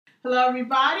Hello,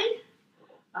 everybody.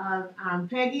 I'm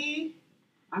Peggy,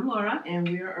 I'm Laura. and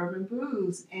we are Urban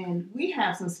Brews, and we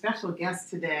have some special guests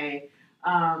today.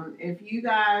 If you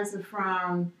guys are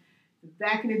from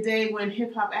back in the day when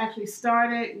hip hop actually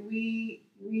started, we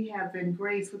have been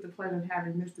graced with the pleasure of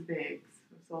having Mr. Biggs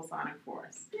from Soul Sonic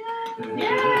Force.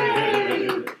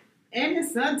 Yay! And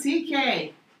his son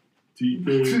TK.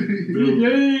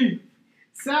 TK.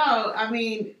 So,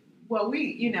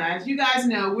 as you guys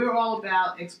know, we're all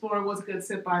about exploring what's good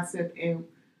sip by sip, and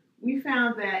we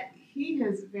found that he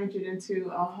has ventured into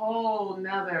a whole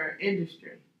nother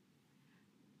industry.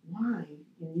 Wine.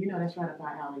 And you know that's right up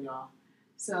our alley, y'all.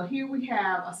 So here we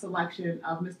have a selection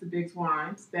of Mr. Biggs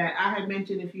wines that I had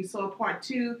mentioned if you saw part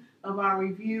 2 of our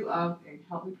review of, and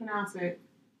help me pronounce it,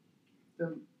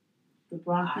 the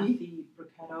Bronchi.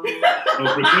 Brichetto.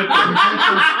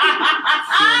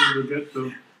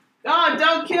 Brichetto. Oh,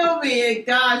 don't kill me.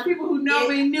 Gosh, people who know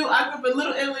me knew I grew up in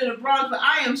Little Italy in the Bronx, but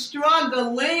I am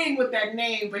struggling with that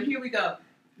name. But here we go.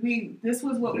 This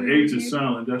was what the we H is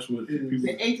silent. That's what people.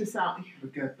 The H is silent.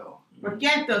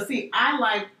 Brichetto. See, I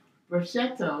like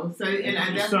bruschetto. So and It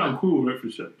that's sounds what, cool, right?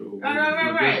 Bruschetto.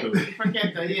 right.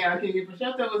 Bruschetto. Yeah, okay.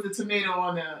 Bruschetto was the tomato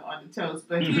on the toast,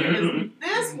 but here is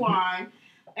this wine,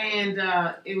 and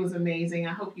it was amazing.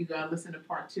 I hope you guys listen to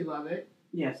part 2 of it.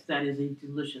 Yes, that is a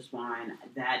delicious wine.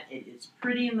 That it is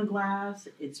pretty in the glass.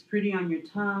 It's pretty on your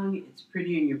tongue. It's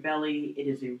pretty in your belly. It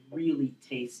is a really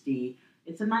tasty.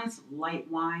 It's a nice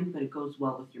light wine, but it goes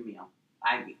well with your meal.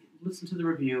 I listened to the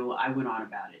review. I went on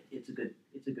about it. It's a good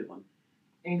one.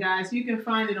 And guys, you can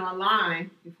find it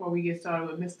online before we get started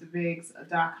with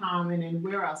MrBiggs.com, and then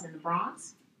where else in the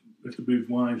Bronx?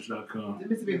 MrBiggsWines.com.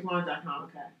 MrBiggsWines.com.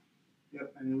 Okay.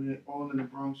 Yep, and then we're all in the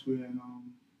Bronx. We're in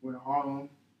Harlem.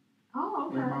 Oh,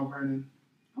 okay. We're in Mount Vernon.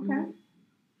 Okay.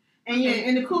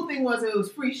 And the cool thing was it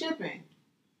was free shipping.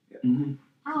 Mm-hmm.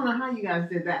 I don't know how you guys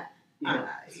did that. Yeah.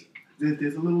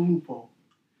 There's a little loophole.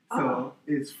 So Oh.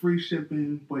 it's free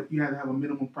shipping, but you have to have a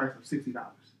minimum price of $60.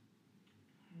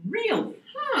 Really?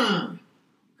 Hmm.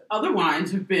 Other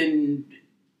wines have been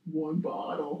One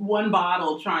bottle. one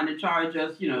bottle trying to charge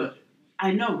us,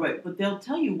 I know, right? But they'll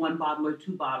tell you 1 bottle or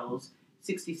 2 bottles,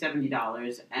 $60,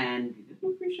 $70, and there's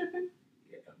no free shipping.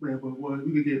 Yeah, but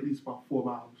you could get at least about 4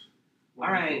 bottles.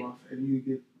 All right. And you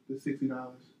get the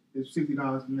 $60. It's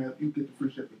 $60, and that you get the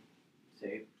free shipping.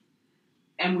 See?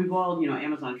 And we've all,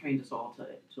 Amazon trained us all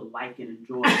to like and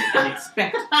enjoy and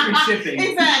expect free shipping.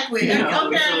 Exactly. You know,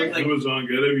 Okay. so it's like, Amazon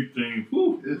got everything.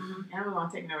 Whew. Amazon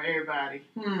taking over everybody.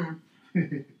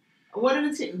 What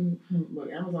did look?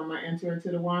 Amazon might enter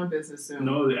into the wine business soon.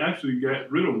 No, they actually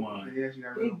got rid of wine. They actually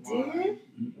got They rid of wine. did?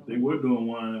 They were doing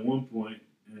wine at one point,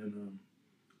 and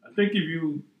I think if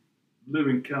you live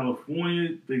in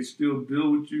California, they still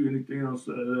deal with you. Anything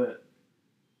outside of that?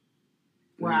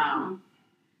 Wow.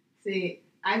 See,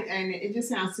 and it just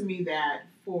sounds to me that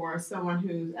for someone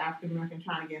who's African American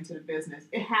trying to get into the business,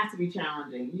 it has to be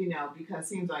challenging, because it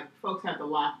seems like folks have the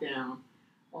lockdown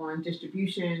on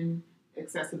distribution,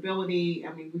 accessibility.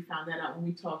 I mean, we found that out when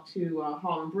we talked to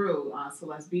Harlem Brew,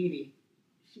 Celeste Beatty.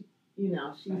 She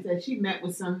said she met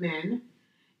with some men,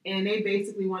 and they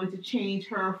basically wanted to change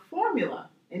her formula.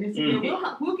 And it's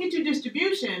we'll get you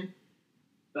distribution,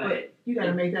 but you got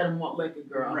to make that a malt liquor,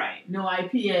 girl. Right. No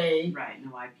IPA. right,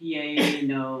 no IPA,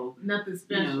 no, Nothing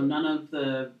special. none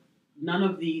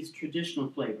of these traditional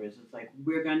flavors. It's like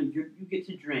you get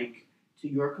to drink to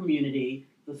your community,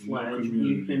 the sludge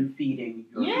we've been feeding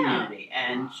your community.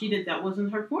 And that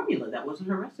wasn't her formula. That wasn't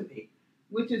her recipe.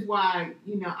 Which is why,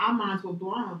 our minds were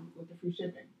blown with the free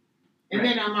shipping. And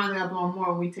then our minds got blown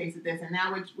more when we tasted this. And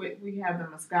now we have the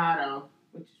Moscato,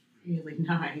 which is really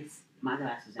nice. My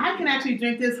glass is I can actually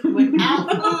drink this without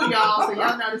food, y'all. So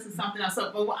y'all know this is something else.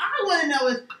 But what I want to know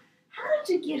is, how did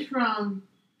you get from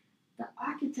the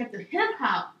architect of hip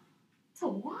hop to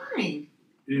wine?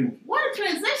 What a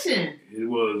transition! It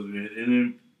was,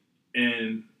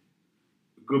 and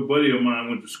a good buddy of mine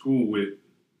went to school with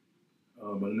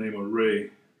by the name of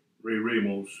Ray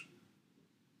Ramos.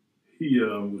 He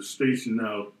was stationed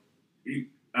out.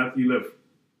 After he left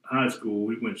high school,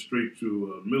 he went straight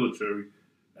to military.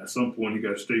 At some point, he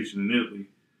got stationed in Italy.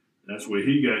 That's where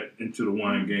he got into the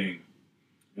wine game.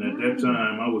 And at that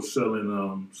time, I was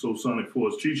selling Soul Sonic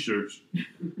Force T-shirts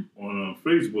on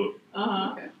Facebook.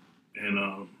 Uh-huh.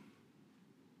 And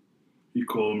he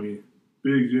called me,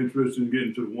 Biggs, you interested in getting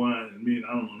into the wine? And me,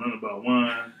 I don't know nothing about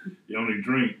wine. You only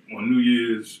drink on New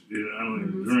Year's. I don't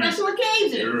even drink. Special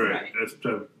occasions. Right. That's the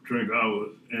type of drink I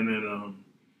was. And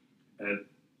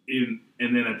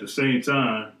then at the same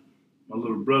time, my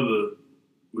little brother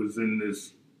was in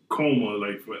this coma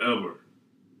like forever,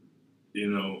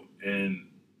 and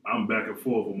I'm back and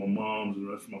forth with my moms and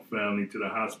the rest of my family to the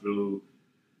hospital,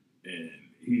 and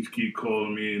he keep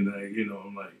calling me, and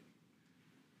I'm like,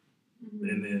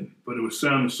 and then, but it was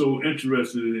sounding so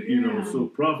interested, so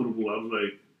profitable. I was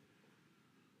like,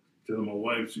 telling my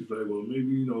wife, she's like, well,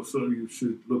 maybe something you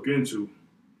should look into.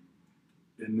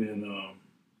 And then,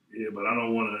 but I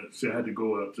don't want to. See, I had to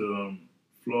go out to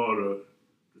Florida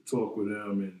to talk with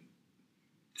him and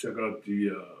check out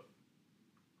the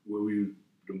where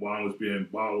the wine was being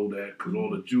bottled at, because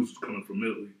all the juice was coming from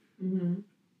Italy. Mm-hmm.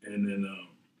 And then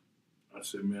I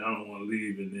said, man, I don't want to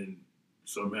leave. And then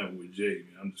something happened with Jay.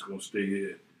 Man, I'm just gonna stay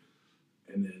here.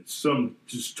 And then something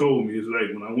just told me, it's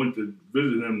like when I went to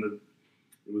visit him,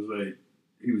 it was like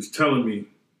he was telling me,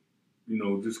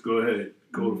 just go ahead,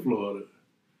 go to Florida.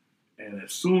 And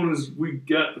as soon as we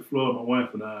got to Florida, my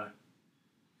wife and I,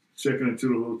 checking into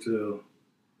the hotel,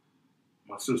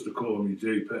 my sister called me,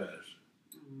 Jay passed.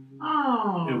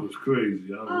 Oh. It was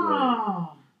crazy. I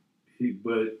was like,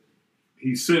 but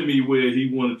he sent me where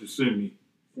he wanted to send me.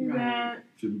 See that?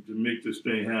 To make this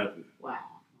thing happen. Wow.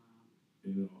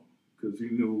 Because he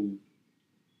knew,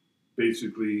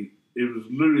 basically, it was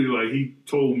literally like he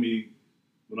told me,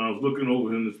 when I was looking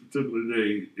over him this particular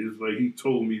day, it's like he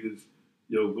told me this,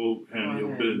 go handle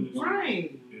your business.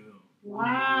 Right.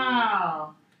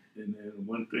 Wow. And then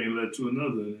one thing led to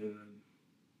another, and then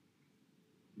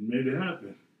made it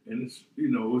happen. And it's,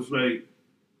 it's like,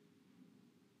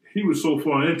 he was so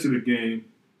far into the game,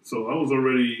 so I was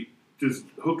already just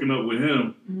hooking up with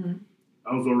him. Mm-hmm.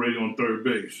 I was already on third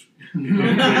base. So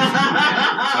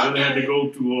I had to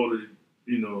go through all the,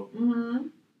 Mm-hmm.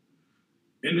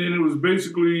 And then it was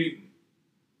basically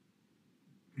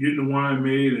getting the wine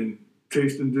made and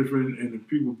tasting different, and the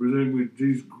people presenting with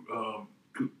these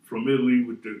from Italy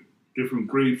with the different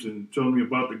grapes and telling me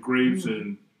about the grapes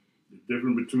and the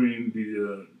difference between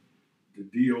the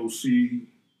DOC,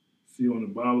 see on the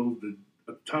bottle, the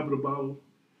top of the bottle.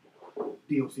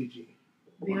 DOCG.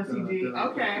 DOCG.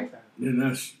 Okay. And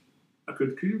that's I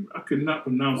could not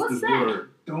pronounce What's this that? word.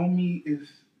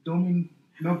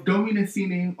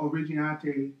 Dominacine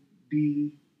Originate di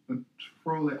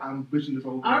Controle. I'm butchering this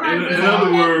whole. All right. In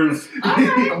other words,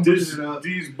 I'm these butchering it up.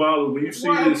 these bottles, when you see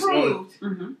Well, this, approved.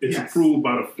 it's Yes. approved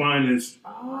by the finest.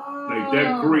 Oh. Like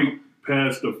that grape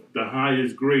passed the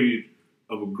highest grade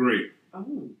of a grape.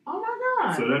 Oh. Oh my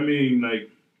God. So that means like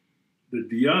the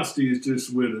D'Asti is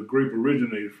just where the grape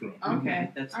originated from. Okay.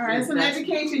 That's All right. Some that's-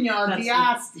 education, y'all. that's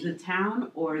D'Asti. the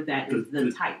town, or that is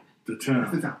the type. The That's town.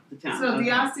 the time. The town. So okay.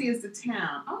 D'Asti is the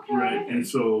town. Okay. Right. And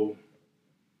so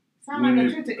Sound when like a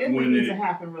it- trip to Italy when needs it- to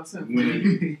happen real soon.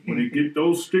 when they get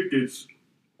those stickers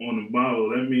on the bottle,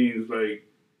 that means like,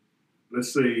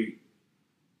 let's say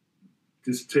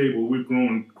this table, we're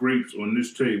growing grapes on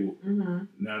this table. Mm-hmm.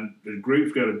 Now the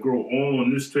grapes got to grow all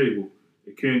on this table.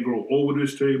 It can't grow over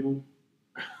this table.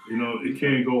 It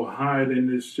can't go higher than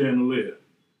this chandelier.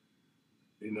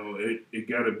 It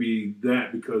got to be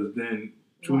that, because then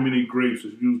too Wow. many grapes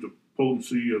is used the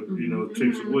potency of, it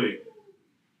takes Mhm. away.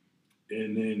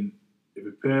 And then if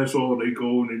it pass all, they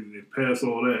go and they pass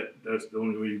all that. That's the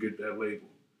only way you get that label.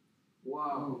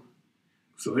 Whoa.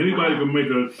 So anybody can make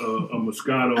a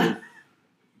Moscato,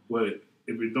 but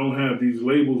if it don't have these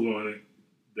labels on it,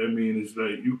 that means it's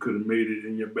like you could have made it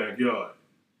in your backyard.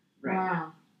 Right.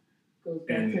 Wow. Goes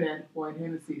back And- to that White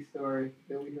Hennessy story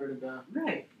that we heard about.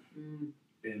 Right.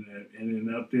 And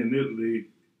then out there in Italy,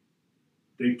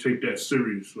 they take that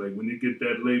serious. Like when they get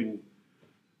that label,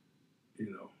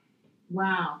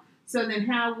 Wow. So then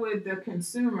how would the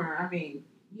consumer,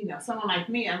 someone like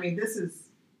me, this is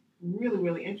really,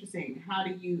 really interesting. How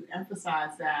do you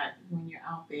emphasize that when you're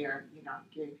out there,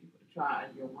 getting people to try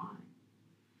your wine?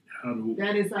 how do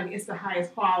That is like, it's the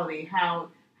highest quality. How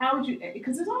would you,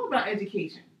 because it's all about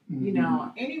education.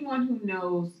 Anyone who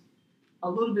knows a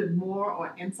little bit more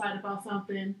or insight about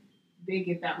something, they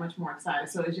get that much more excited.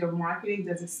 So is your marketing,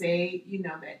 does it say,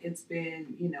 that it's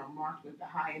been, marked with the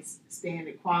highest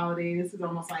standard quality? This is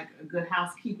almost like a good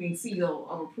housekeeping seal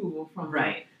of approval from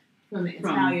from the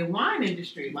Italian wine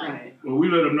industry. Like, Right. Well, we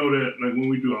let them know that, like when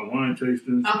we do our wine tastings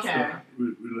and Okay. stuff, we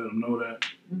let them know that.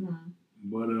 mhm.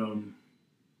 But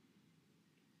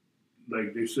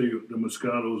like they say, the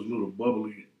Moscato is a little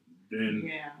bubbly, then,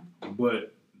 Yeah.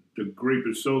 but the grape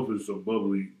itself is so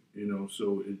bubbly,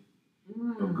 so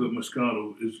a good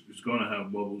Moscato is gonna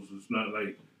have bubbles. It's not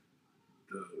like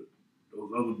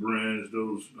those other brands,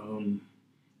 those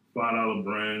 $5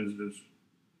 brands. That's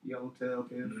Yellowtail,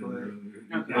 Canford.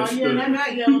 Okay. Oh yeah,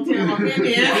 not Yellowtail up in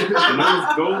there.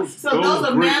 those So those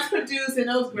are grapes, mass produced and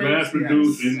those grapes. mass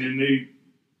produced, Yes. and they,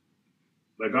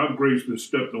 like our grapes been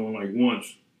stepped on like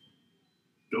once.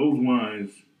 Those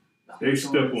wines They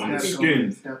step on the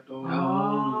skin. Stepped on.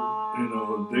 Oh. You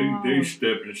know, they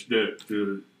step and step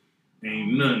to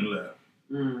ain't nothing left.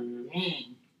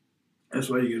 Dang. That's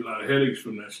why you get a lot of headaches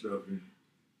from that stuff.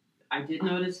 I did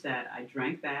notice that I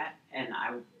drank that and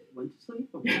I went to sleep.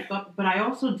 I woke up, but I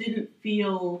also didn't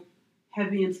feel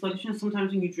heavy and sluggish. You know,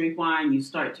 sometimes when you drink wine, you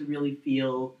start to really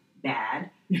feel bad.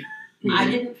 I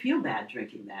didn't feel bad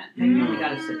drinking that. You only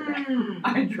got a sip of that.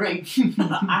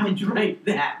 I drank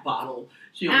that bottle.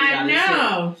 She only got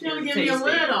a sip. She only It was gave me a tasty.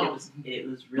 little. It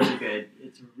was really good.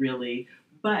 It's really,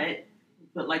 but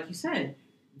like you said,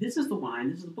 this is the wine.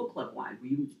 This is the book club wine.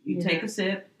 Where you take a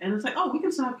sip, and it's like, oh, we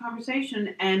can still have a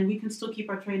conversation, and we can still keep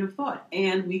our train of thought,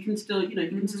 and we can still, you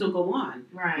can still go on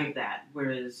with that.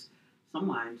 Whereas some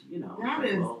wines,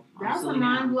 that's a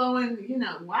mind blowing.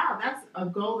 Wow, that's a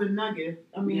golden nugget.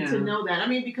 I mean, to know that. I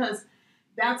mean, because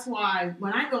that's why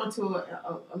when I go into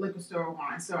a liquor store or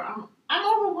wine store, I'm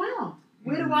overwhelmed.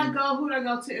 Where do I go? Who do I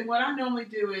go to? And what I normally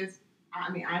do is, I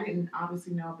didn't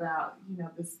obviously know about,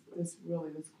 this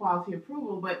quality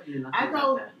approval, but I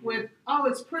go with, oh,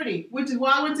 it's pretty, which is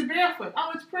why I went to Barefoot.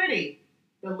 Oh, it's pretty.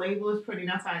 The label is pretty.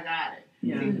 That's how I got it.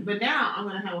 Yeah. See, but now I'm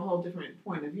going to have a whole different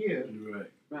point of view.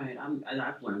 Right.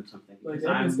 I've learned something. But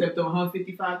I've been stepped on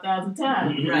 155,000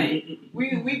 times. Right. We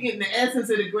getting the essence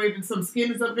of the grape and some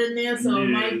skin is up in there, so it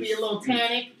might be a little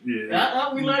tannic.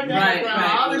 Yeah. We learned that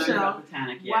on the show. The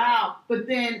tannic, Wow. But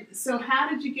then, so how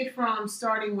did you get from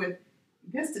starting with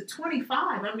this to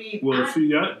 25? I mean,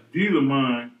 these are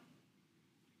mine,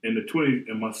 and the 20,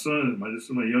 and my son, this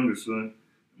is my youngest son,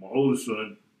 my oldest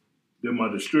son, they're my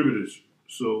distributors.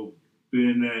 So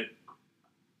being that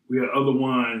we had other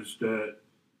wines that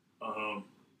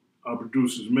our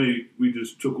producers made, we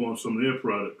just took on some of their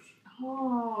products.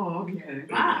 Oh, okay.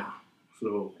 Wow.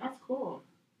 So that's cool.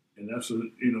 And that's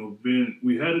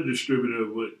we had a distributor,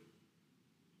 but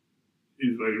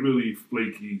he's like really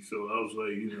flaky. So I was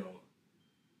like,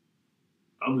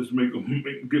 I'll just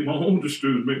get my own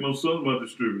distributors, make my sons my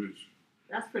distributors.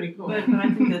 That's pretty cool. But I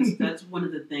think that's one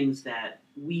of the things that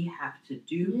we have to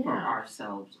do for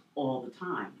ourselves all the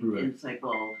time. Right. And it's like,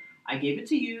 well, I gave it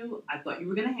to you. I thought you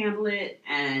were going to handle it,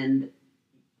 and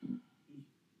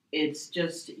it's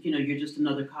just, you're just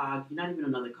another cog. You're not even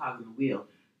another cog in the wheel.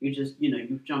 You're just,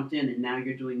 you've jumped in, and now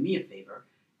you're doing me a favor,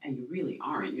 and you really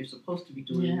aren't. You're supposed to be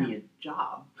doing me a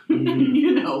job, and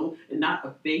not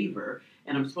a favor.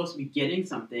 And I'm supposed to be getting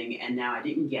something, and now I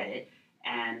didn't get it,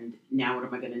 and now what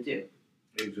am I going to do?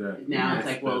 Exactly. Now it's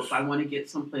like, well, if I want to get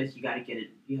someplace, you got to get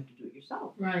it. You have to do it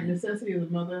yourself. Right. Necessity is the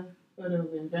motherhood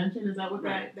of invention. Is that what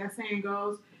that saying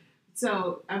goes?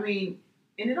 So, I mean,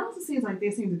 and it also seems like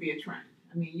there seems to be a trend.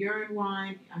 I mean, you're in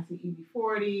wine. I see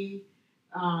EB40,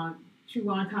 True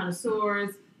Wine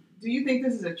Connoisseurs. Do you think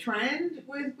this is a trend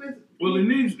with? Well, it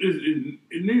needs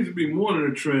to be more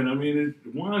than a trend. I mean,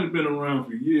 wine's been around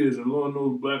for years, and Lord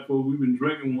knows, black folk, we've been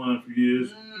drinking wine for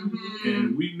years,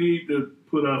 and we need to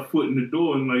put our foot in the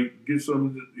door and get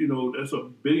some. That's a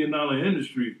 $1 billion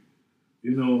industry.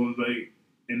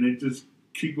 And they just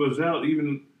keep us out.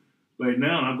 Even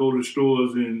now, I go to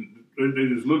stores and they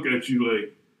just look at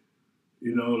you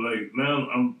now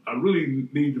I really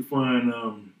need to find.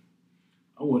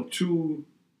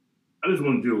 I just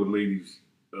want to deal with ladies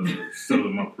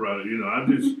selling my product.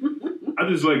 I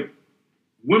just like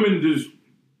women just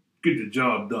get the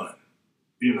job done.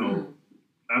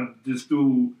 I just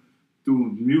through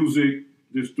music,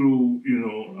 just through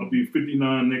I'll be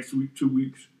 59 next week, 2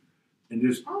 weeks, and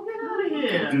just get out of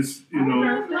here. Just like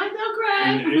no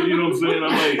crack. And you know what I'm saying?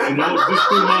 I'm like, just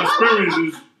through my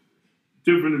experiences,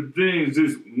 different things,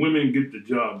 just women get the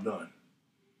job done.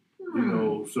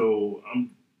 So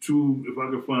if I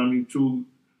could find me 2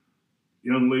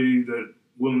 young ladies that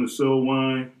willing to sell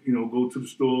wine, go to the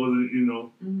stores,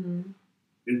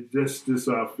 it's just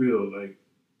how I feel. Like,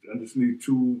 I just need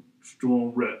 2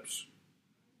 strong reps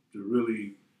to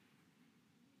really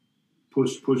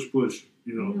push.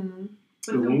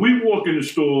 So when we walk in the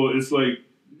store, it's like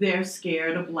they're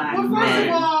scared of black men. men. First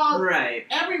of all, right.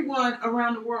 Everyone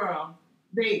around the world,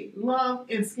 they love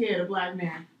and scared of black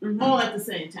men all at the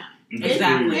same time.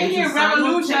 Exactly. They hear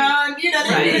revolution, then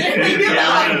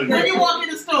you walk in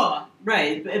the store.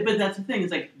 Right, but that's the thing.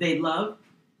 It's like they love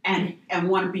and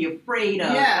want to be afraid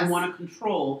of and want to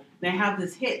control. They have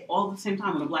this hit all at the same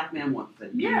time when a black man walks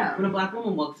in. Yeah. When a black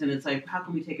woman walks in, it's like, how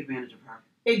can we take advantage of her?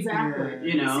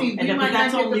 Exactly. See, but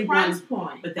that's only one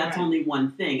point. But that's only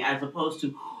one thing, as opposed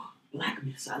to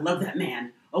blackness. I love that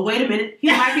man. Oh, wait a minute.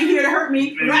 He might be here to hurt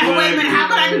me. Right. Oh, wait a minute. How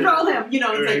can I control him?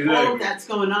 It's like all of that's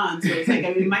going on. So it's like,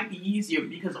 it might be easier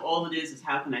because all it is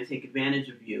how can I take advantage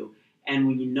of you And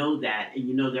when you know that, and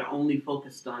you know they're only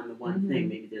focused on the one Mhm. thing,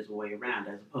 maybe there's a way around,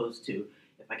 as opposed to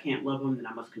if I can't love him, then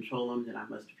I must control him, then I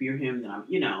must fear him, then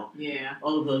Yeah.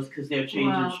 all of those, because they're changing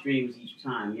Well- streams each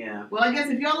time. Yeah. Well, I guess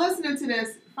if you're listening to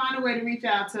this, find a way to reach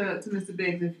out to Mr.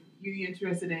 Biggs if you're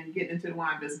interested in getting into the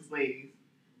wine business, ladies.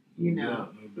 You know, No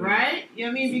doubt. right? You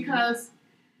know what I mean? Because,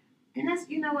 and that's,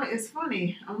 you know what, it's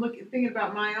funny. I'm thinking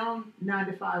about my own 9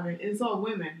 to 5, and it's all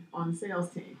women on the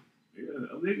sales team. Yeah,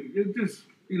 it's just,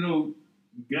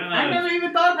 guys. I never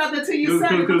even thought about that till you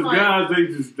said it. Because I'm like, guys,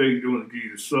 they want to give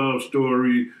you the sob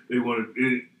story. They want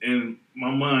to, and my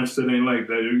mindset ain't like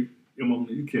that.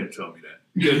 You can't tell me that.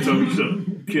 You can't tell me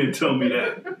something. You can't tell me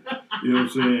that. You know what I'm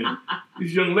saying?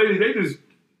 These young ladies, they just,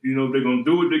 if they're gonna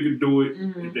do it, they can do it.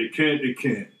 Mhm. If they can't, they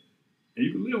can't. And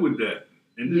you can live with that.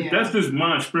 And Yeah. that's just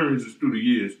my experiences through the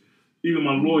years. Even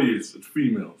my lawyers, it's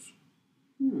females.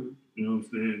 Hmm. You know what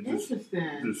I'm saying?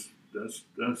 interesting.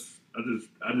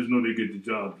 I just know they get the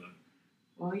job done.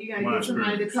 Well, you got to My get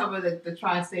somebody to experience. cover the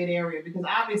tri-state area, because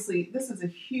obviously this is a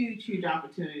huge, huge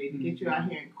opportunity to get you out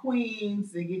here in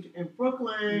Queens, to get you in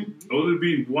Brooklyn. Oh, it'd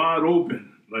be wide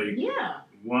open, like Yeah.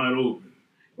 wide open.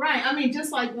 Right. I mean,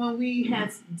 just like when we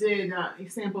did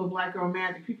example of Black Girl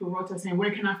Magic, people wrote to us saying,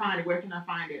 "Where can I find it? Where can I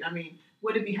find it?" I mean,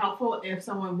 would it be helpful if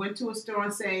someone went to a store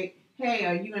and say, "Hey,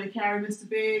 are you going to carry Mr.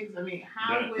 Biggs?" I mean,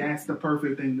 how would That's the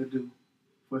perfect thing to do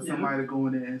for Yeah. somebody to go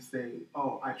in there and say,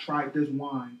 "Oh, I tried this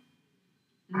wine.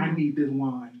 I Mhm. need this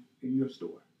wine in your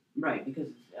store." Right, because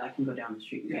I can go down the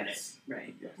street and Yes. get it.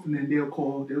 Right. Yes. And then they'll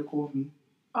call me.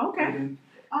 Okay. And then,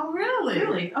 Oh, really?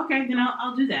 Really? Okay, then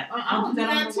I'll do that. I'll do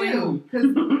that on the way too. home.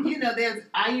 Because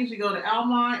I usually go to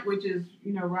Elmont, which is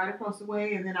right across the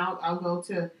way, and then I'll go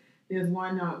to there's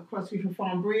one across the street from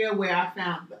Fombria where I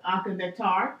found the Aka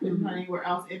Nectar. Couldn't Mhm. find anywhere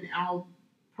else, and I'll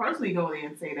personally go there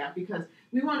and say that because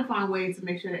we want to find ways to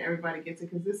make sure that everybody gets it,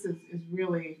 because this is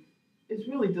really. It's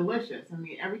really delicious. I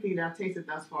mean, everything that I've tasted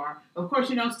thus far. Of course,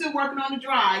 I'm still working on the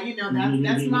dry.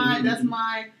 That's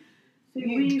my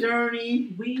See,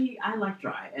 journey. I like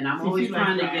dry, and I'm See, always she like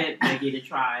trying to dry. get Maggie to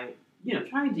try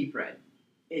a deep red.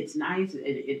 It's nice.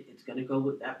 It's gonna go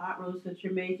with that pot roast that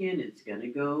you're making. It's gonna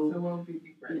go. So what would be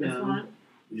deep red? You This know. one?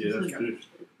 Yeah, that's good.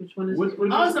 Which one is What- it?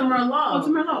 what- Oh, it's a Merlot. Oh, it's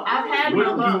a Merlot. I've had What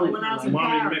Merlot do when I was in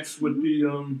mommy Paris. mix with the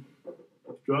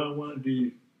dry wine?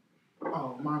 The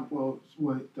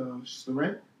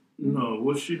red? No,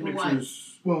 what she What?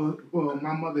 mixes. Well,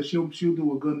 my mother, she'll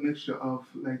do a good mixture of,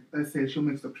 like, let's say she'll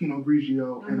mix a Pinot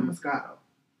Grigio and a Mhm. Moscato.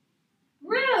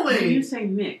 When Really? you say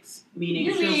mix, meaning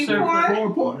You she'll mean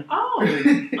serve. pour?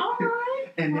 Oh, all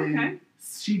right. And then Okay.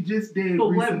 she just did But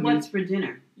recently. what's for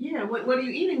dinner? Yeah. What are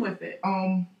you eating with it?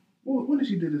 What did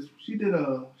she do this? She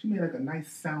made like a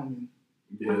nice salmon.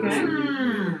 Yeah, Okay. that's what it-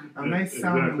 Mm. A nice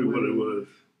salmon Exactly what it with- was.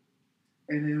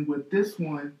 And then with this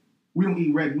one, we don't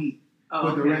eat red meat Oh,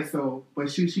 with the okay. rest. So, but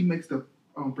she mixed the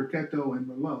Brichetto and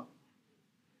Merlot.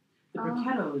 The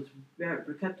Oh.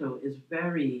 bruschetto is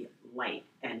very light,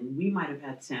 and we might have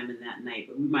had salmon that night,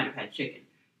 but we might have had chicken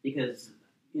because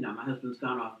my husband's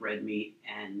gone off red meat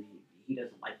and he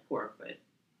doesn't like pork, but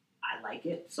I like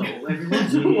it. So every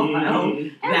once in a while,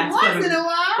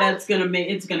 that's gonna make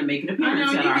an I appearance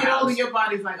know you at our get house. older, your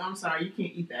body's like, I'm sorry, you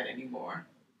can't eat that anymore.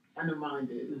 I know mine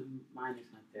did. Mine is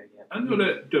not there yet. I know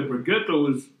that the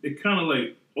Brighetto it kind of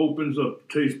like opens up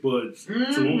taste buds to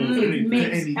almost Mhm. It anything. makes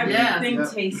Anything. everything Yeah.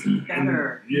 taste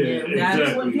better. Yeah, that's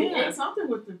exactly. what- We had something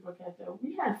with the Brichetto.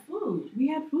 We had food. We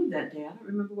had food that day. I don't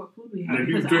remember what food we And had. if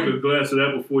you because drink a glass of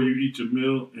that before you eat your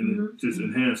meal, and Mhm. it just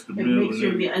enhances the it meal. makes and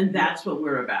your everything. meal, and that's what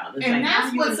we're about. It's And like, how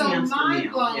that's do you what's so enhance the meal?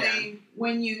 mind blowing Yeah.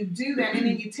 when you do that and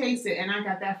then you taste it. And I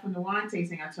got that from the wine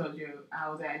tasting I told you I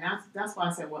was at. And that's why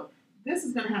I said, well, this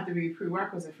is going to have to be a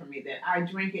prerequisite for me, that I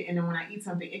drink it and then when I eat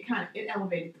something, it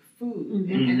elevated the food.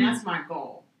 Mhm. And that's my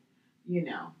goal,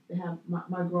 to have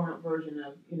my grown up version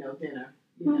of, dinner,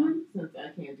 Mhm. since I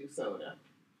can't do soda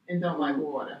and don't like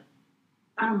water.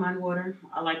 I don't mind water.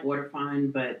 I like water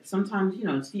fine, but sometimes,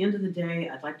 it's the end of the day.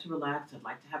 I'd like to relax. I'd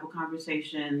like to have a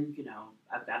conversation.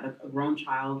 I've got a grown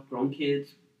child, grown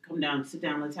kids. Come down, sit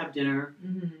down, let's have dinner.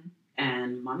 Mm-hmm.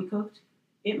 And mommy cooked.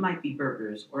 It might be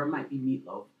burgers or it might be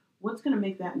meatloaf. What's going to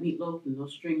make that meatloaf and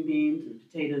those string beans and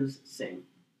potatoes sing?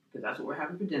 Because that's what we're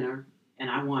having for dinner. And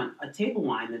I want a table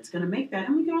wine that's going to make that.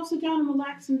 And we can all sit down and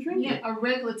relax and drink Yeah, it. a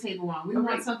regular table wine. We A want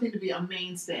reg- something to be a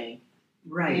mainstay.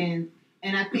 Right.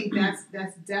 And I think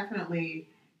that's definitely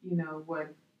what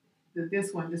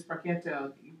this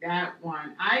Brichetto, that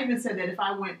one. I even said that if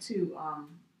I went to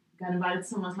got invited to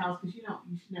someone's house, because you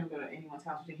should never go to anyone's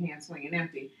house with your hands swinging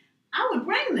empty. I would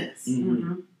bring this,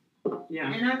 Mhm.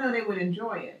 Yeah. and I know they would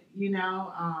enjoy it.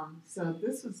 So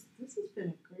this has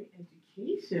been a great education.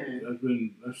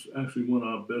 Education. That's actually one of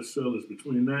our best sellers.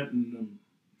 Between that and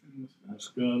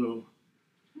Moscato,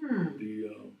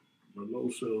 the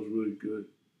Merlot sells really good.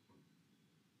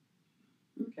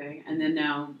 Okay, and then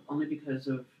now, only because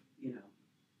of,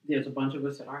 there's a bunch of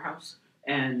us at our house,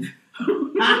 and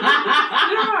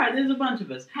there's a bunch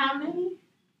of us. How many?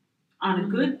 On a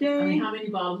good day, I mean, how many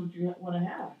bottles would you want to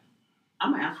have?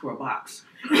 I'm gonna ask for a box.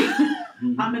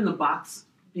 I'm in the box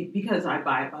because I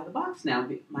buy it by the box now.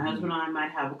 My husband and I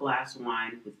might have a glass of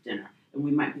wine with dinner, and we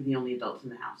might be the only adults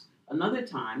in the house. Another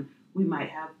time, we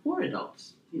might have 4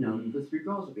 adults. The 3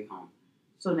 girls will be home.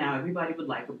 So now everybody would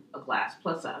like a glass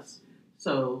plus us.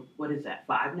 So what is that?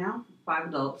 5 now? 5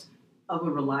 adults of a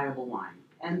reliable wine.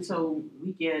 And so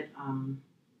we get,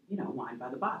 wine by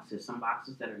the box. There's some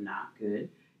boxes that are not good,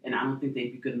 and I don't think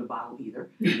they'd be good in a bottle either.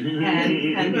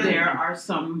 and there are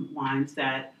some wines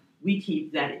that we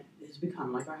keep that has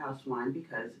become like our house wine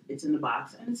because it's in the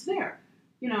box and it's there.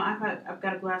 I've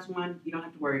got a glass of wine. You don't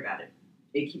have to worry about it.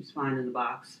 It keeps fine in the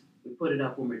box. We put it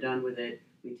up when we're done with it.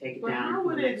 We take it down. How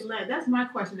would it let? That's my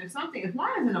question. If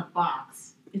wine is in a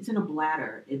box, it's in a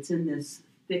bladder. It's in this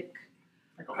thick,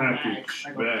 like a package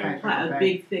bag. A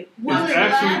big thick. Will it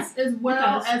last as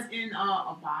well as in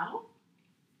a bottle?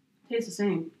 Tastes the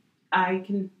same. I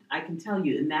can tell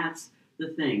you, and that's the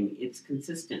thing. It's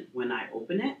consistent when I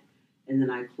open it, and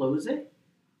then I close it,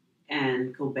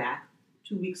 and go back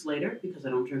 2 weeks later because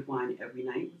I don't drink wine every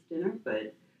night with dinner.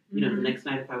 But the next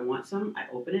night if I want some, I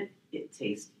open it. It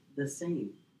tastes the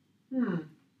same. I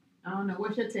don't know.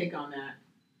 What's your take on that?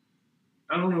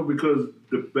 I don't know because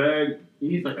the bag.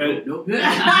 He's like, nope. Because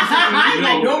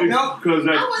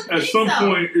at some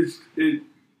point, the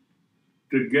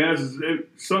gases.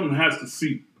 Something has to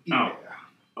seep out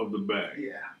of the bag.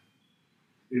 Yeah.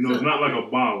 It's not like a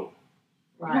bottle.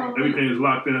 Right. Everything is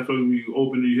locked in. That's why when you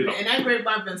open it, you hit. And that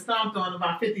grapevine been stomped on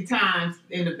about 50 times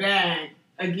in the bag.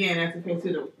 Again, as opposed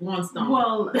to the one stomp.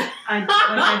 Well, like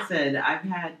I said, I've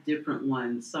had different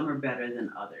ones. Some are better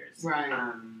than others. Right.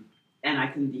 And I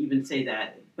can even say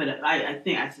that. But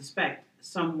I suspect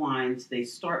some wines, they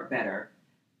start better.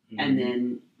 And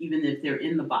then even if they're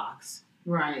in the box.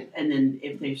 Right. And then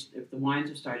if the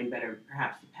wines are starting better,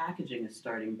 perhaps the packaging is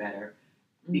starting better.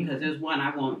 Because there's one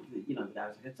I won't, the guy was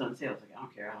like, it's on sale. I was like, I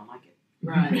don't care. I don't like it.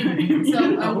 Right.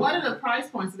 So what are the price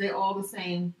points? Are they all the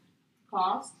same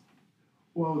cost?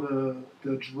 Well,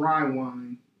 the dry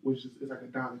wine, which is like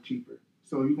 $1 cheaper.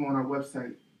 So you go on our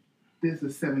website. This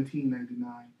is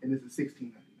 $17.99 and this is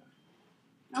 $16.99.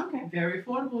 Okay. Very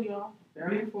affordable, y'all.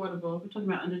 Very affordable. We're talking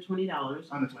about under $20.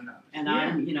 Under $20. And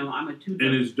I'm a $2.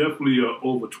 And it's definitely a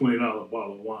over $20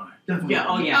 bottle of wine. Definitely. Yeah.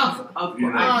 Oh yeah. Of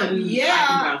course. Oh yeah. I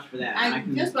can vouch for that.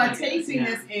 Just by tasting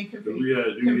this and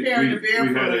comparing the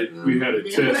barefoot. We had a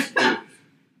test.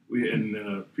 And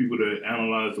people that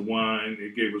analyzed the wine, they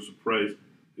gave us a price.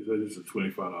 They said it's a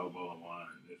 $25 bottle of wine.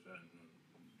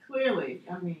 Clearly,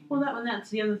 I mean. Well, that's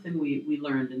the other thing we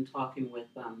learned in talking with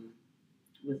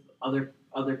other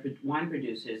wine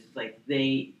producers. Like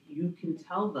you can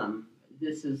tell them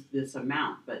this is this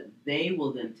amount, but they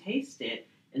will then taste it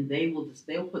and they'll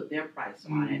put their price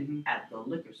on it at the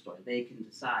liquor store. They can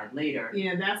decide later.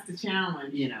 Yeah, that's the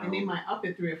challenge. And they might up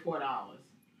it $3 or $4.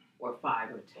 Or 5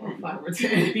 or 10. Or 5 or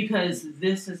 10. Because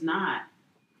this is not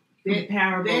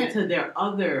comparable to their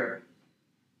other,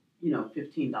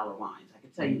 $15 wines. I can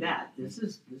tell you that. This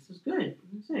is good.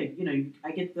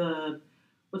 I get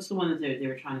what's the one that they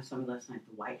were trying to sell me last night?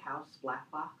 The White House Black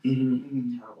Box.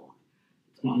 Terrible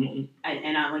wine. It's awful.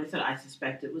 And like I said, I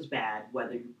suspect it was bad.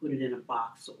 Whether you put it in a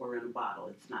box or in a bottle,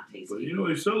 it's not tasty. But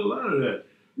they sell a lot of that.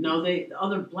 No, the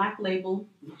other Black Label,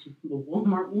 the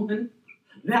Walmart one.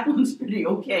 That one's pretty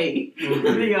okay.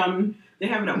 They have it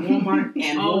at Walmart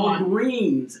and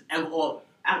Walgreens and all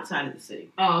outside of the city.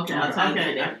 Oh, okay. Outside of the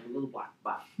city, they have little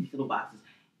boxes.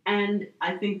 And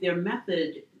I think their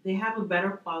method, they have a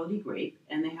better quality grape,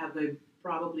 and they have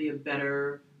probably a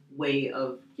better way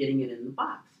of getting it in the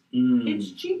box.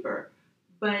 It's cheaper,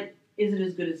 but is it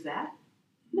as good as that?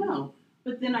 No.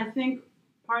 But then I think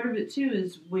part of it too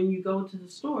is when you go to the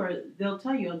store, they'll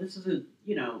tell you, this is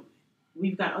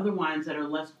we've got other wines that are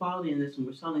less quality in this one.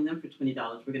 We're selling them for $20.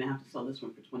 We're going to have to sell this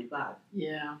one for $25.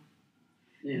 Yeah.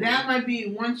 That might be,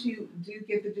 once you do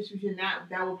get the distribution,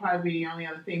 that will probably be the only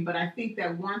other thing. But I think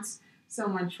that once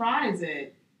someone tries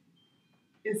it,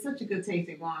 it's such a good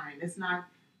tasting wine. It's not,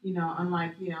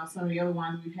 unlike, some of the other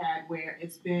wines we've had where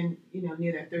it's been,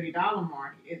 near that $30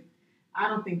 mark. I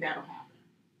don't think that'll happen.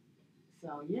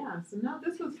 So, yeah. So, no,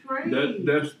 this was great.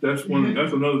 That's one.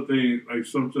 That's another thing. Like,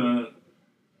 sometimes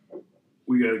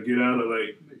we got to get out of,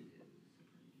 like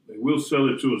we'll sell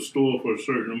it to a store for a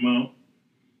certain amount.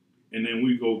 and then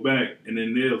we go back, and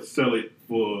then they'll sell it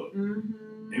for,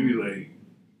 Mm-hmm. and we like,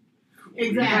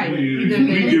 Exactly. Either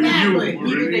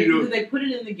they put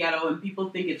it in the ghetto and people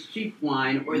think it's cheap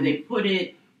wine, or they put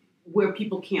it where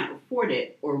people can't afford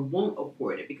it or won't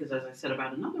afford it. Because as I said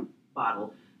about another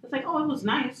bottle, it's like, oh, it was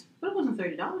nice, but it wasn't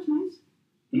 $30 nice.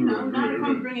 You know, not if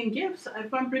I'm bringing gifts.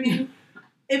 If I'm bringing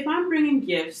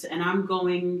gifts and I'm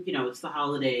going, you know, it's the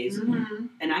holidays,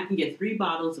 and I can get 3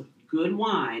 bottles of good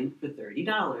wine for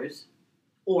 $30,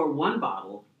 or 1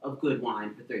 bottle of good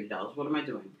wine for $30. What am I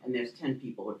doing? And there's 10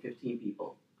 people or 15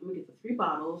 people. I'm gonna get the 3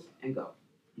 bottles and go.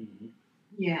 Mm-hmm.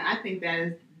 Yeah, I think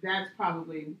that's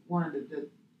probably one of the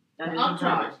That is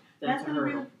upcharge. That's a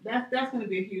hurdle. That's gonna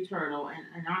be a huge hurdle,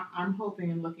 and I'm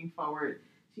hoping and looking forward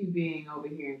to being over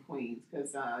here in Queens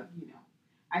because you know,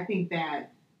 I think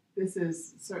that this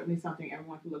is certainly something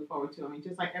everyone can look forward to. I mean,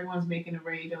 just like everyone's making a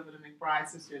rage over the McBride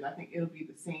sisters, I think it'll be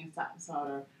the same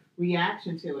sort of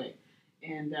reaction to it.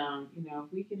 And you know,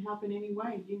 if we can help in any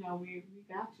way, you know, we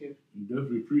got you.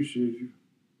 Definitely appreciate you.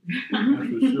 That's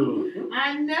for sure.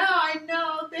 I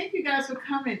know. Thank you guys for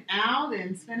coming out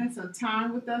and spending some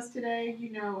time with us today.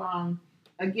 You know,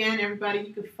 again, everybody,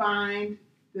 you can find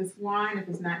this wine. If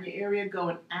it's not in your area, go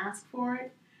and ask for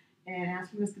it. And ask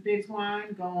for Mr. Biggs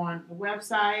Wine. Go on the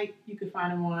website. You can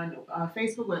find him on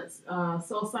Facebook with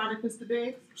Soul Sonic Mr.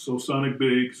 Biggs. Soul Sonic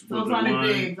Biggs. Soul Sonic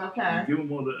Biggs, okay. Give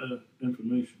them all the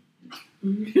information.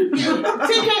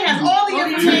 TK has all the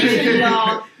information,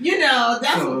 y'all. You know,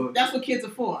 that's what kids are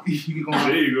for. You can go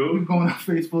There you go. You can go on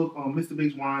Facebook. Mr.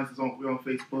 Biggs Wines we're on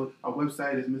Facebook. Our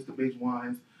website is Mr. Biggs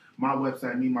Wines. My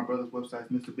website, me and my brother's website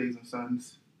is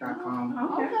MrBiggsandSons.com.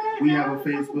 Okay. We have a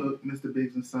Facebook, Mr.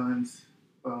 Biggs and Sons.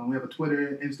 We have a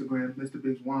Twitter, Instagram, Mr.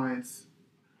 Biggs Wines.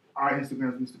 Our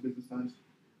Instagram is Mr. Biggs and Sons.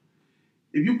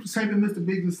 If you type in Mr.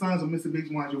 Biggs and Sons or Mr. Biggs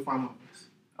Wines, you'll find one of us.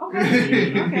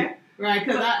 Okay. Okay. Right,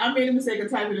 because I made a mistake of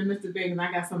typing in Mr. Big and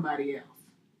I got somebody else.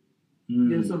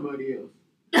 There's somebody else.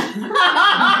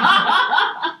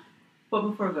 But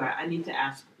before I go, I need to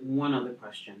ask one other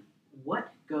question.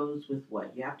 What goes with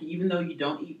what? You have to, even though you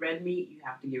don't eat red meat, you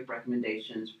have to give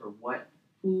recommendations for what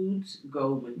foods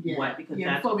go with what, because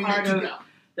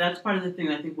that's part of the thing.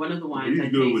 I think one of the wines I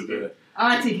tasted. He's good with that. All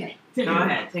right, TK. Go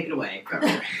ahead, take it away.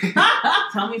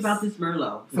 Tell me about this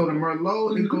Merlot. So the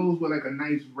Merlot, it goes with like a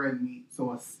nice red meat.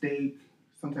 So a steak,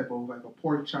 some type of like a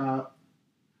pork chop,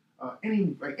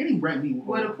 any red meat.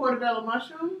 With a portobello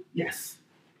mushroom? Yes.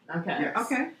 Okay. Yes.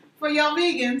 Okay. For y'all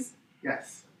vegans.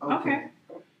 Yes. Okay.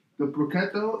 The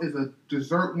Bruschetto is a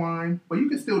dessert wine, but you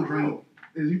can still drink.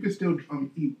 You can still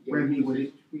eat red meat with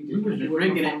it. We were just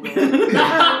drinking it.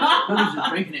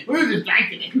 We were just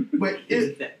drinking it. But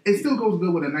it still goes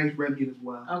good with a nice red meat as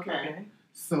well. Okay.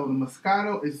 So the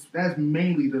Moscato that's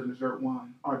mainly the dessert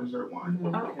wine, our dessert wine.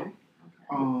 Okay.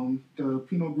 The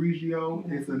Pinot Grigio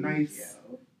is a nice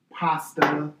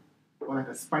pasta or like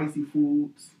a spicy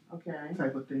foods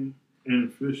type of thing.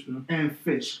 And fish, though. And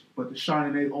fish, but the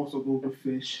Chardonnay also goes with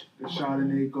fish. The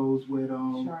Chardonnay goes with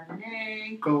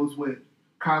goes with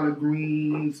collard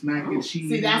greens, mac and cheese.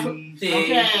 See, that's what we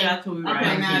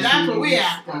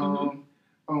after.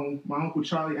 My Uncle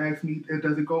Charlie asked me,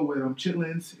 does it go with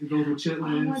chitlins? It goes with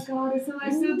chitlins. Oh my God, is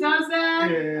somebody still does that?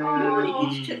 Yeah.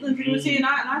 Nobody eats chitlins. See, and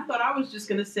I thought I was just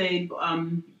going to say,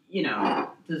 you know,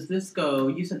 does this go?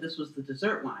 You said this was the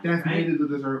dessert wine, That's right? mainly the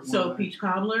dessert wine. So peach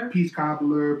cobbler,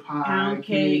 pie, pound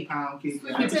cake, sweet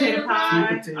potato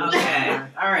pie. Okay,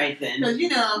 all right then. Because you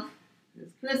know,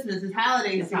 it's Christmas, it's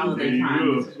holiday It's season. holiday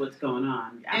time. This is what's going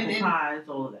on. Apple And pies,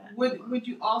 all of that. Would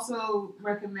you also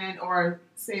recommend or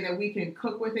say that we can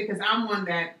cook with it? Because I'm one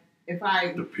that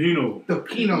The Pinot. The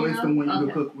Pinot is the one you can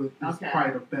Okay. cook with. It's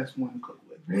probably the best one to cook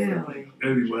with. Really?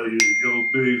 Everybody is Yellow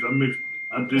Biggs.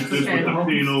 I did this with the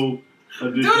Pinot. I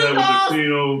did Do that the with the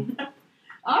Pinot.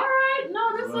 All right, no,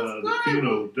 this looks The good.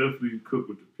 Pinot, definitely cook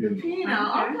with the The Pinot. Pinot,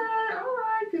 okay, all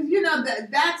right. Because you know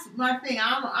that's my thing.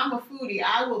 I'm a foodie.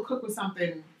 I will cook with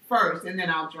something first and then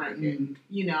I'll drink it.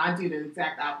 You know, I do the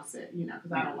exact opposit. You know,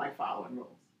 because I don't like following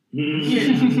rules.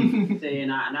 Say,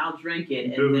 and I'll drink it,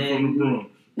 and Definitely then from the Bronx.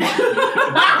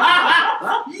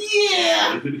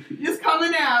 Yeah, it's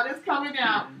coming out. It's coming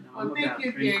out. Well, thank you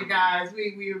again, drinking. guys.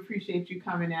 We appreciate you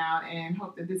coming out and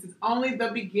hope that this is only the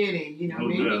beginning. You know, No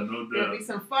maybe doubt. there'll be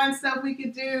some fun stuff we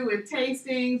could do with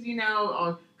tastings, you know,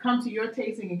 or come to your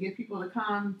tasting and get people to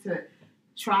come to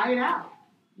try it out.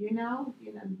 You never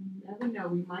know.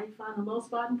 We might find a little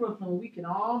spot in Brooklyn where we can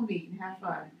all meet and have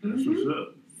fun. That's what's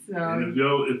up. So, And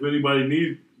if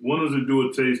anybody want us to do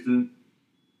a tasting,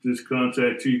 just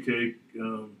contact TK.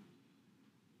 You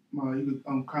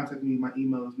can contact me. My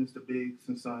email is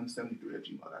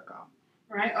mrbiggsandsons73@gmail.com.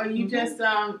 right? Or you just,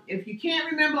 if you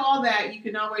can't remember all that, you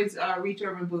can always reach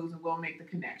Urban Booze and we'll make the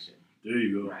connection. There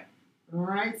you go. Right. All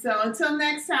right. So until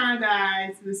next time,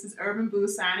 guys, this is Urban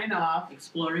Booze signing off.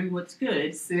 Exploring what's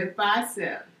good. Sip by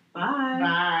sip. Bye.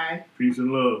 Bye. Peace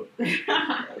and love. Oh, this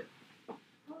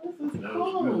is That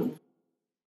was cool.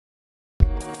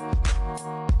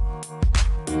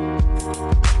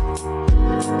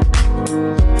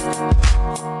 good.